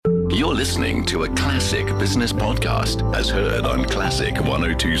You're listening to a classic business podcast as heard on Classic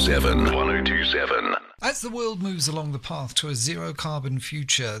 1027. 1027. As the world moves along the path to a zero-carbon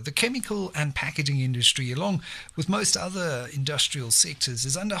future, the chemical and packaging industry, along with most other industrial sectors,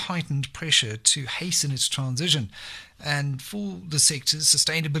 is under heightened pressure to hasten its transition. And for the sectors,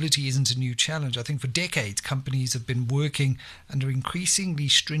 sustainability isn't a new challenge. I think for decades, companies have been working under increasingly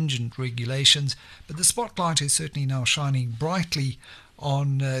stringent regulations, but the spotlight is certainly now shining brightly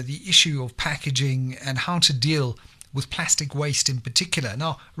on the issue of packaging and how to deal with plastic waste in particular.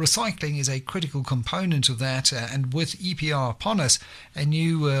 Now, recycling is a critical component of that, and with EPR upon us, a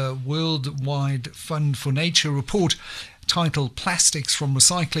new Worldwide Fund for Nature report titled Plastics from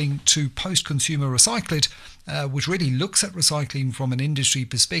Recycling to Post-Consumer Recycle It, which really looks at recycling from an industry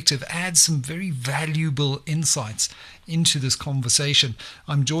perspective, adds some very valuable insights into this conversation.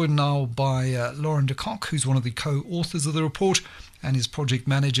 I'm joined now by Lauren de Kock, who's one of the co-authors of the report and is project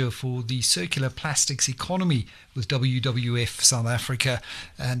manager for the circular plastics economy with WWF South Africa.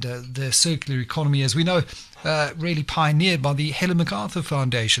 And the circular economy, as we know, really pioneered by the Helen MacArthur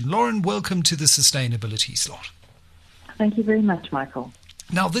Foundation. Lauren, welcome to the Sustainability Slot. Thank you very much, Michael.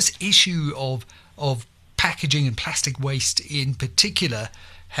 Now, this issue of packaging and plastic waste in particular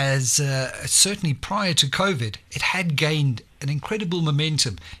has certainly prior to COVID, it had gained an incredible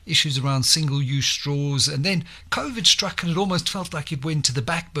momentum. Issues around single-use straws, and then COVID struck and it almost felt like it went to the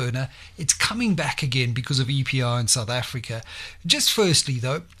back burner. It's coming back again because of EPR in South Africa. Just firstly,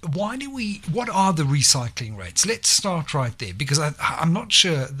 though, what are the recycling rates? Let's start right there, because I'm not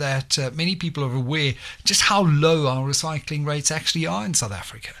sure that many people are aware just how low our recycling rates actually are in South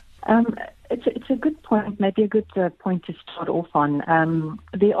Africa. It's a good point, maybe a good point to start off on.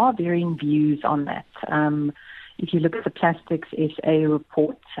 There are varying views on that. If you look at the Plastics SA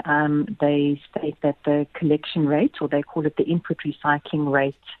report, they state that the collection rate, or they call it the input recycling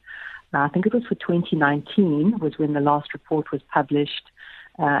rate, I think it was for 2019 was when the last report was published,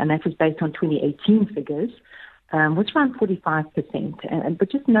 and that was based on 2018 figures, was around 45%.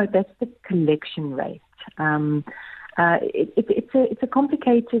 But just note that's the collection rate. It's a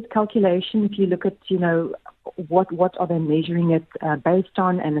complicated calculation if you look at, what are they measuring it based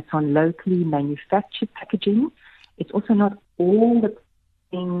on, and it's on locally manufactured packaging. It's also not all the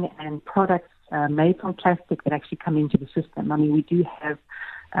packaging and products made from plastic that actually come into the system. I mean, we do have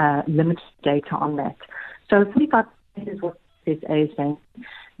limited data on that. So 45% is what SA is saying.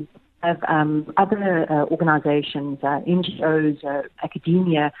 We have other organizations, NGOs,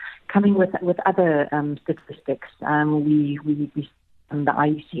 academia, coming with other statistics. The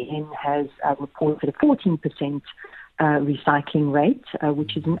IUCN has reported a 14% recycling rate,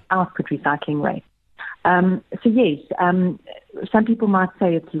 which is an output recycling rate. So yes, some people might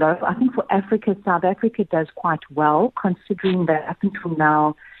say it's low. I think for Africa, South Africa does quite well, considering that up until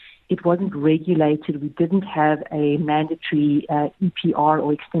now it wasn't regulated. We didn't have a mandatory EPR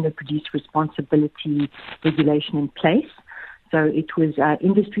or extended producer responsibility regulation in place. So it was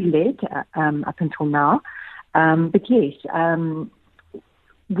industry-led up until now. But yes,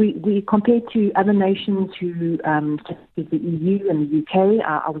 we compared to other nations who, such as the EU and the UK,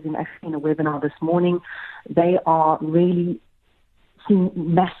 I was actually in a webinar this morning, they are really seeing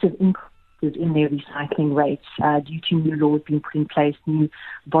massive increases in their recycling rates due to new laws being put in place, new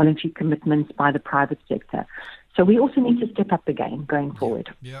voluntary commitments by the private sector. So we also need to step up the game going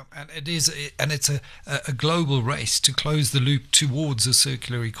forward. Yeah, and it's a global race to close the loop towards a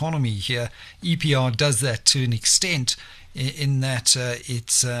circular economy here. EPR does that to an extent in that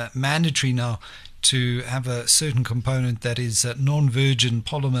it's mandatory now to have a certain component that is non-virgin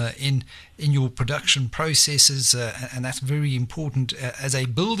polymer in your production processes, and that's very important as a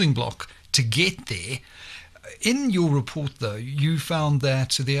building block to get there. In your report, though, you found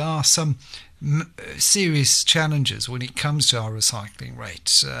that there are some serious challenges when it comes to our recycling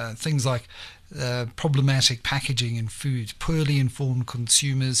rates. Things like problematic packaging in food, poorly informed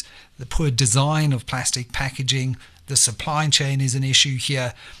consumers, the poor design of plastic packaging, the supply chain is an issue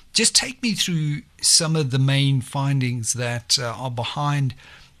here. Just take me through some of the main findings that are behind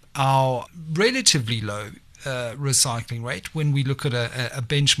our relatively low recycling rate when we look at a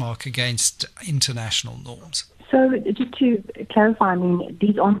benchmark against international norms. So just to clarify, I mean,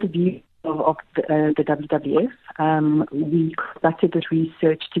 these aren't the views of the WWF. We conducted this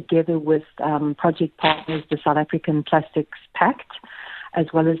research together with project partners, the South African Plastics Pact, as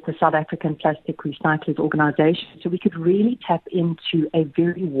well as the South African Plastic Recyclers Organisation. So we could really tap into a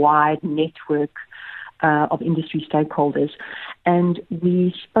very wide network of industry stakeholders. And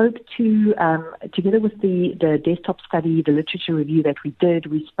we spoke to, together with the desktop study, the literature review that we did,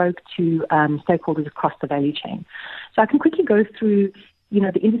 we spoke to stakeholders across the value chain. So I can quickly go through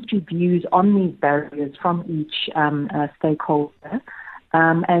the industry views on these barriers from each stakeholder.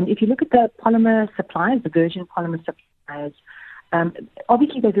 And if you look at the polymer suppliers, the virgin polymer suppliers,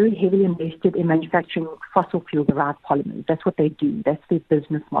 obviously they're very heavily invested in manufacturing fossil fuel-derived polymers. That's what they do. That's their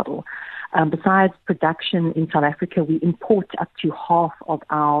business model. Besides production in South Africa, we import up to half of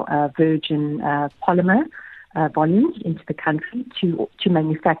our virgin polymer volumes into the country to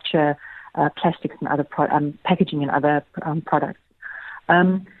manufacture plastics and other packaging and other products.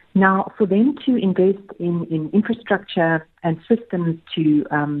 Now, for them to invest in infrastructure and systems to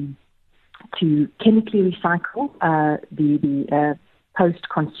chemically recycle the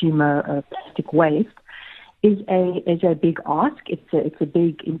post-consumer plastic waste is a big ask. It's a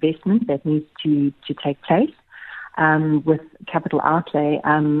big investment that needs to take place with capital outlay,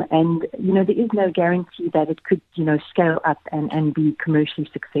 and there is no guarantee that it could scale up and be commercially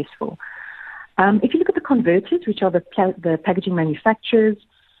successful. If you look at the converters, which are the packaging manufacturers,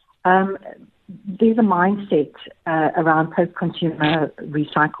 there's a mindset around post-consumer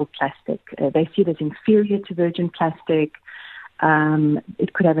recycled plastic. They see it as inferior to virgin plastic.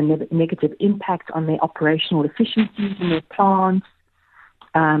 It could have a negative impact on their operational efficiencies in their plants,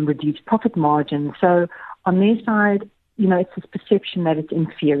 reduce profit margins. So on their side, it's this perception that it's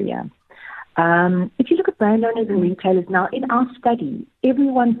inferior. If you look at brand owners and retailers now, in our study,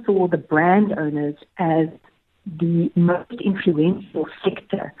 everyone saw the brand owners as the most influential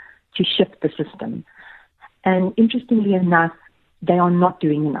sector to shift the system. And interestingly enough, they are not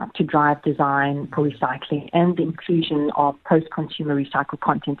doing enough to drive design for recycling and the inclusion of post-consumer recycled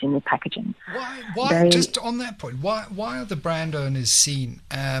content in their packaging. Why? Just on that point, why are the brand owners seen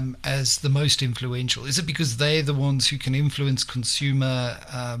as the most influential? Is it because they're the ones who can influence consumer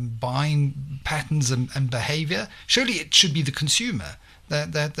buying patterns and behavior? Surely it should be the consumer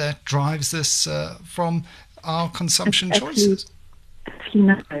that drives this from our consumption choices. Actually,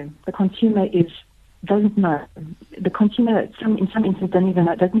 no. The consumer doesn't know. The consumer, in some instances,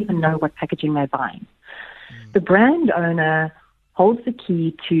 doesn't even know what packaging they're buying. The brand owner holds the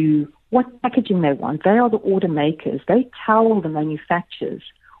key to what packaging they want. They are the order makers. They tell the manufacturers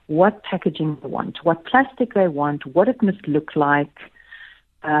what packaging they want, what plastic they want, what it must look like,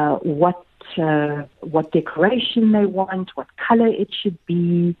 what decoration they want, what color it should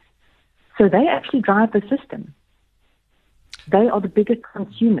be. So they actually drive the system. They are the biggest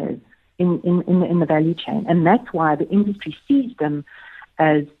consumers in the value chain, and that's why the industry sees them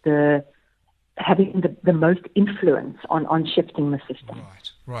as having the most influence on shifting the system.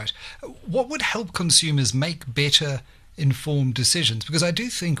 Right. What would help consumers make better informed decisions? Because I do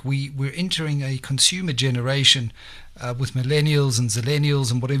think we're entering a consumer generation with millennials and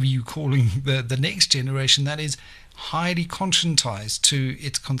zillennials and whatever you're calling the next generation that is highly conscientized to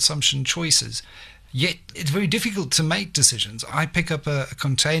its consumption choices. Yet it's very difficult to make decisions. I pick up a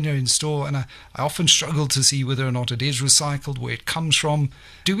container in store and I often struggle to see whether or not it is recycled, where it comes from.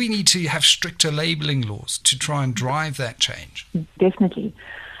 Do we need to have stricter labeling laws to try and drive that change? Definitely.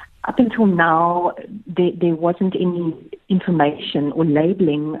 Up until now, there wasn't any information or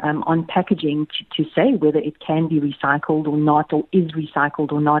labeling on packaging to say whether it can be recycled or not, or is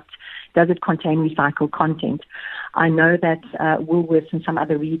recycled or not. Does it contain recycled content? I know that Woolworths and some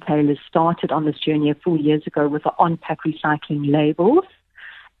other retailers started on this journey a few years ago with the on-pack recycling labels,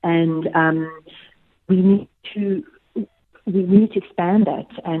 and we need to expand that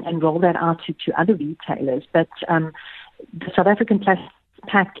and roll that out to other retailers. But the South African Plastics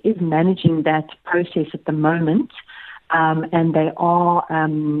Pact is managing that process at the moment, and they are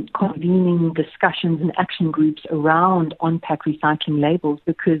convening discussions and action groups around on-pack recycling labels,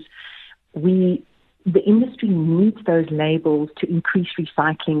 because the industry needs those labels to increase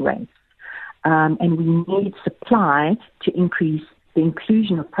recycling rates, and we need supply to increase the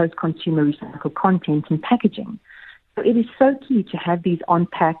inclusion of post-consumer recycled content in packaging. So it is so key to have these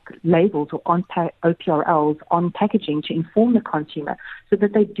on-pack labels or on-pack OPRLs on packaging to inform the consumer so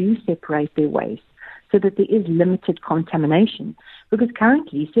that they do separate their waste, so that there is limited contamination. Because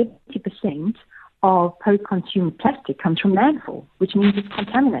currently 70% of post-consumer plastic comes from landfill, which means it's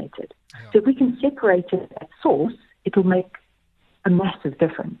contaminated. So if we can separate it at source, it will make a massive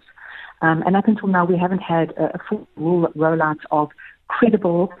difference. And up until now, we haven't had a full rollout of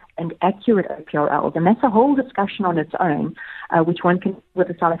credible and accurate OPRLs. And that's a whole discussion on its own, which one can do with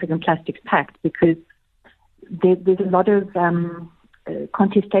the South African Plastics Pact, because there's a lot of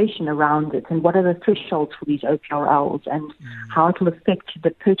contestation around it, and what are the thresholds for these OPRLs, and how it will affect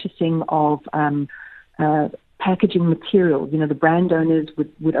the purchasing of packaging material. The brand owners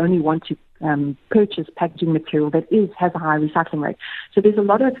would only want to purchase packaging material that has a high recycling rate. So there's a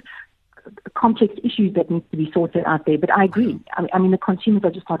lot of complex issues that need to be sorted out there. But I agree. I mean, the consumers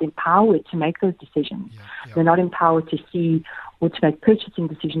are just not empowered to make those decisions. They're not empowered to see or to make purchasing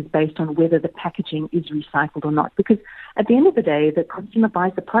decisions based on whether the packaging is recycled or not. Because at the end of the day, the consumer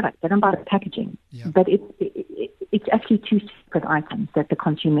buys the product. They don't buy the packaging. But it's actually two separate items that the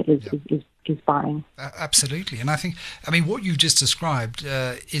consumer is buying. Absolutely. And I mean, what you've just described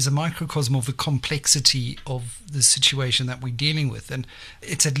is a microcosm of the complexity of the situation that we're dealing with. And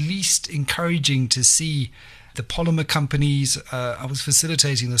it's at least encouraging to see the polymer companies. I was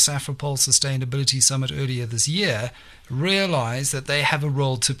facilitating the Safripol Sustainability Summit earlier this year, realize that they have a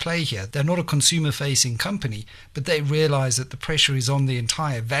role to play here. They're not a consumer-facing company, but they realize that the pressure is on the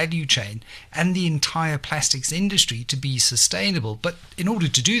entire value chain and the entire plastics industry to be sustainable. But in order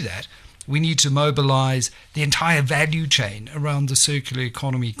to do that, we need to mobilize the entire value chain around the circular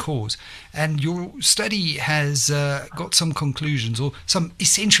economy cause. And your study has got some conclusions or some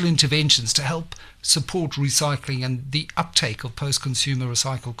essential interventions to help support recycling and the uptake of post-consumer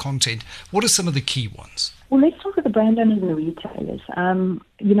recycled content. What are some of the key ones? Well, let's talk with the brand owners and the retailers.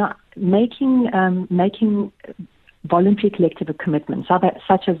 Making voluntary collective commitments,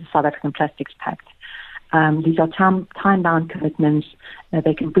 such as the South African Plastics Pact. These are time-bound commitments.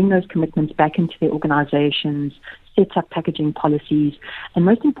 They can bring those commitments back into their organizations, set up packaging policies, and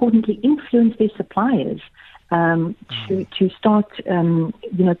most importantly, influence their suppliers to start,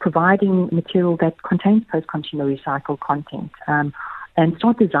 providing material that contains post-consumer recycled content, and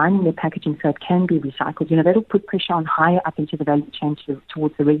start designing their packaging so it can be recycled. That'll put pressure on higher up into the value chain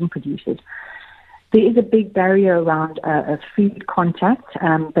towards the resin producers. There is a big barrier around food contact,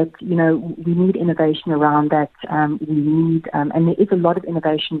 but we need innovation around that. We need, and there is a lot of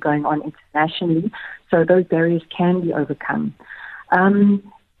innovation going on internationally, so those barriers can be overcome.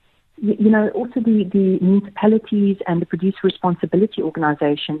 Also the municipalities and the producer responsibility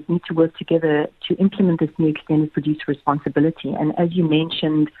organizations need to work together to implement this new extended producer responsibility. And as you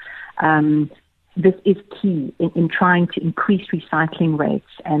mentioned, this is key in trying to increase recycling rates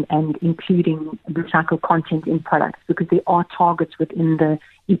and including recycled content in products, because there are targets within the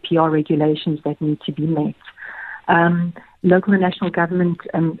EPR regulations that need to be met. Local and national government,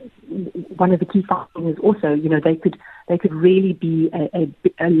 one of the key findings is also, they could really be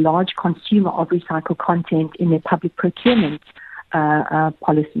a large consumer of recycled content in their public procurement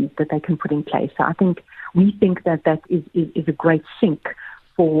policies that they can put in place. So we think that is a great sink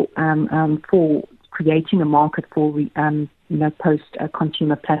for creating a market for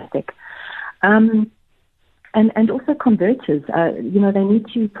post-consumer plastic, and also converters. They need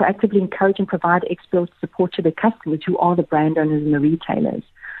to proactively encourage and provide expert support to their customers, who are the brand owners and the retailers.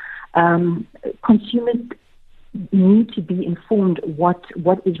 Consumers need to be informed what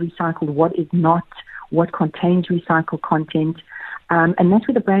is recycled, what is not, what contains recycled content, and that's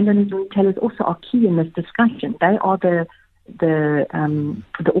where the brand owners and retailers also are key in this discussion. They are the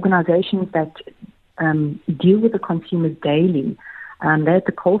organizations that deal with the consumers daily. They're at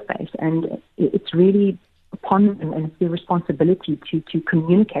the coalface, and it's really upon them and it's their responsibility to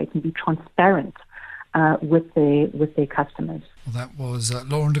communicate and be transparent with their customers. Well, that was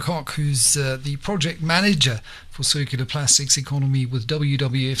Lauren de Kock, who's the project manager for Circular Plastics Economy with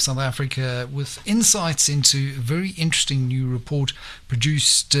WWF South Africa, with insights into a very interesting new report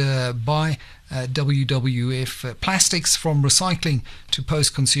produced by WWF, Plastics from Recycling to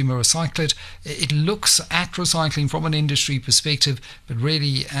Post-Consumer Recycled. It looks at recycling from an industry perspective, but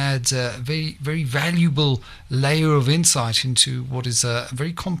really adds a very, very valuable layer of insight into what is a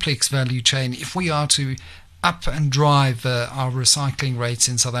very complex value chain if we are to up and drive our recycling rates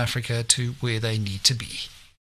in South Africa to where they need to be.